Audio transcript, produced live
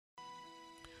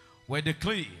We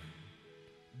declare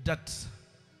that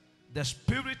the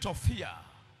spirit of fear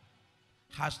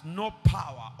has no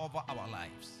power over our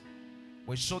lives.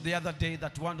 We saw the other day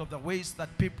that one of the ways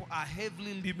that people are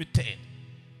heavily limited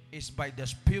is by the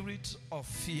spirit of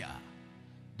fear.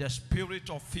 The spirit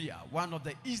of fear. One of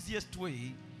the easiest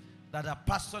way that a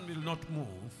person will not move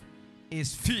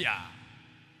is fear.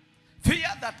 Fear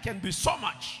that can be so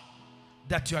much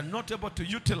that you are not able to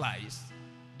utilize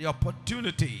the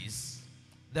opportunities,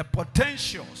 the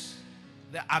potentials,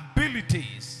 the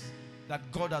abilities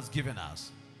that God has given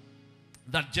us.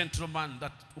 That gentleman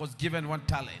that was given 1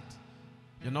 talent,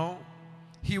 you know,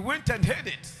 he went and hid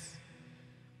it.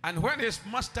 And when his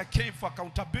master came for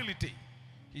accountability,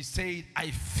 he said, I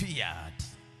feared.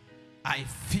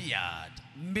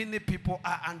 Many people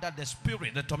are under the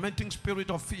spirit, the tormenting spirit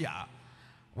of fear.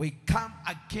 We come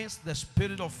against the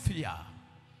spirit of fear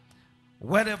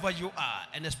wherever you are,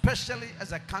 and especially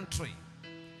as a country,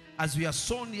 as we are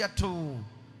so near to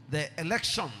the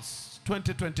elections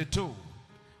 2022.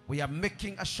 We are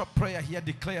making a short prayer here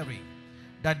declaring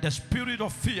that the spirit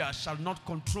of fear shall not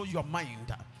control your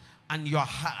mind and your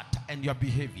heart and your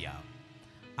behavior.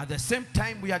 At the same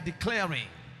time, we are declaring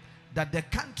that the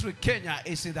country Kenya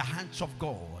is in the hands of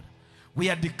God. We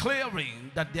are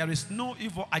declaring that there is no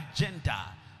evil agenda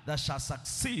that shall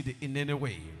succeed in any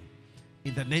way.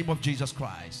 In the name of Jesus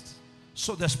Christ.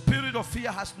 So the spirit of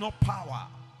fear has no power.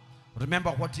 Remember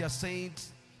what he has said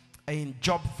in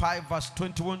Job 5 verse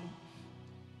 21.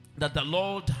 That the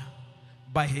Lord,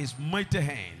 by his mighty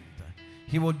hand,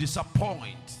 he will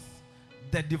disappoint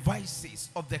the devices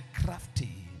of the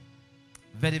crafty.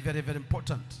 Very, very, very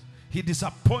important. He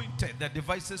disappointed the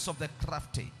devices of the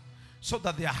crafty so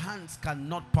that their hands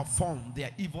cannot perform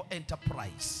their evil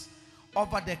enterprise.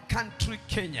 Over the country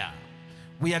Kenya,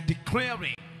 we are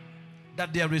declaring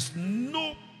that there is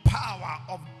no power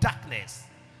of darkness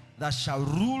that shall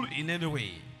rule in any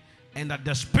way, and that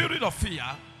the spirit of fear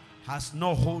has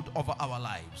no hold over our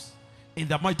lives. In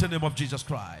the mighty name of Jesus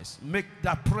Christ, make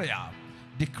that prayer,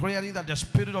 declaring that the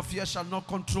spirit of fear shall not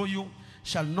control you,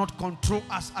 shall not control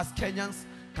us as Kenyans,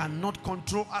 cannot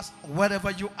control us wherever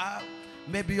you are.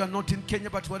 Maybe you are not in Kenya,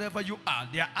 but wherever you are,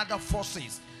 there are other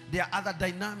forces, there are other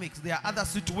dynamics, there are other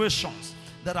situations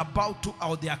that are about to,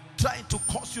 or they are trying to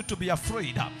cause you to be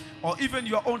afraid, or even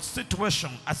your own situation,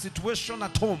 a situation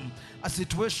at home, a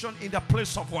situation in the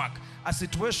place of work, a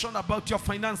situation about your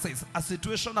finances, a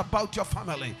situation about your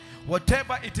family,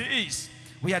 whatever it is,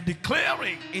 we are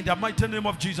declaring in the mighty name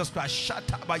of Jesus Christ,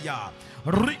 Shatabaya,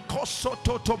 Riko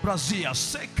Sototo Brazil,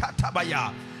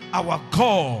 Sekatabaya, our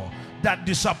God that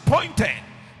disappointed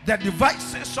the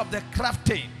devices of the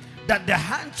crafty, that the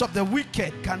hands of the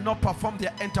wicked cannot perform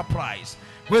their enterprise.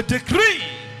 We decree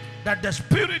that the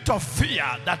spirit of fear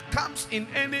that comes in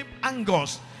any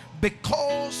angles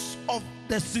because of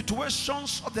the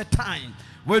situations of the time,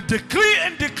 we decree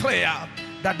and declare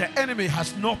that the enemy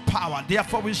has no power.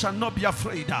 Therefore we shall not be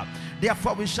afraid.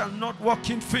 Therefore we shall not walk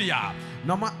in fear.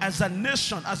 No matter as a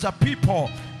nation, as a people,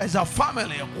 as a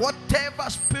family, whatever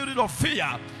spirit of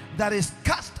fear that is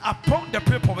cast upon the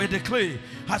people, we declare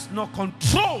has no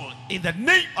control in the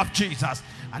name of Jesus.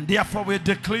 And therefore we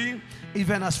declare,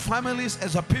 even as families,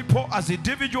 as a people, as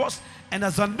individuals, and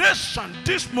as a nation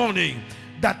this morning,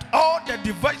 that all the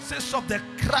devices of the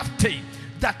crafty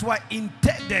that were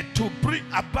intended to bring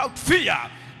about fear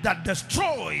that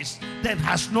destroys, then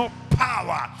has no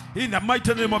power in the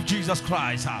mighty name of Jesus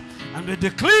Christ. And we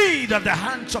declare that the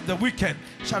hands of the wicked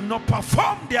shall not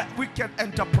perform their wicked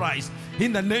enterprise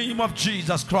in the name of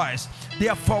Jesus Christ.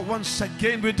 Therefore, once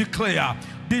again we declare,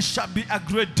 this shall be a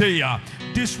great day.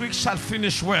 This week shall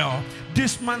finish well.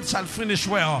 This month shall finish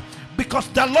well. Because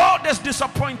the Lord is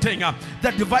disappointing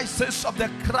the devices of the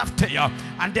crafty,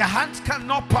 and their hands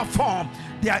cannot perform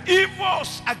their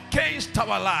evils against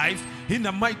our life in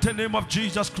the mighty name of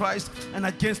Jesus Christ, and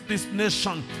against this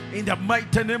nation in the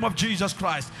mighty name of Jesus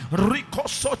Christ. Riko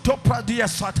Soto Pradia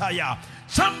Sataya.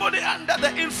 Somebody under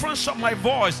the influence of my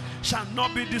voice shall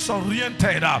not be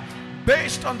disoriented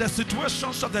based on the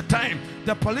situations of the time,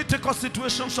 the political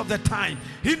situations of the time.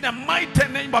 In the mighty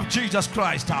name of Jesus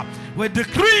Christ, we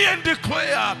decree and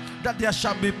declare that there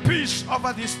shall be peace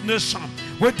over this nation.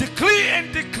 We decree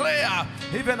and declare,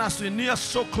 even as we near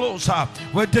so close,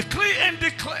 we decree and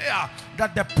declare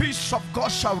that the peace of God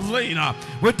shall reign.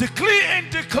 We decree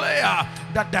and declare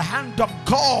that the hand of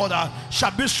God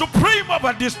shall be supreme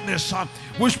over this nation.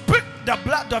 We speak the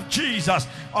blood of Jesus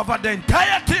over the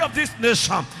entirety of this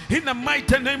nation in the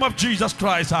mighty name of Jesus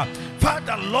Christ.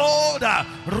 Father, Lord,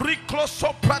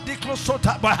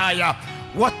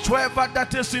 whatsoever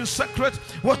that is in secret,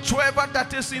 whatsoever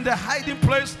that is in the hiding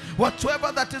place,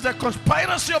 whatsoever that is a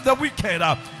conspiracy of the wicked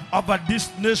over this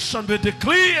nation, we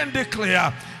decree and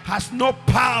declare has no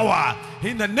power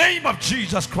in the name of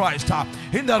Jesus Christ.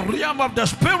 In the realm of the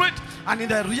spirit and in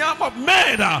the realm of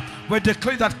men, we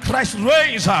declare that Christ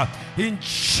reigns in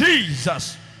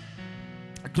Jesus'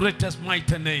 greatest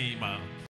mighty name.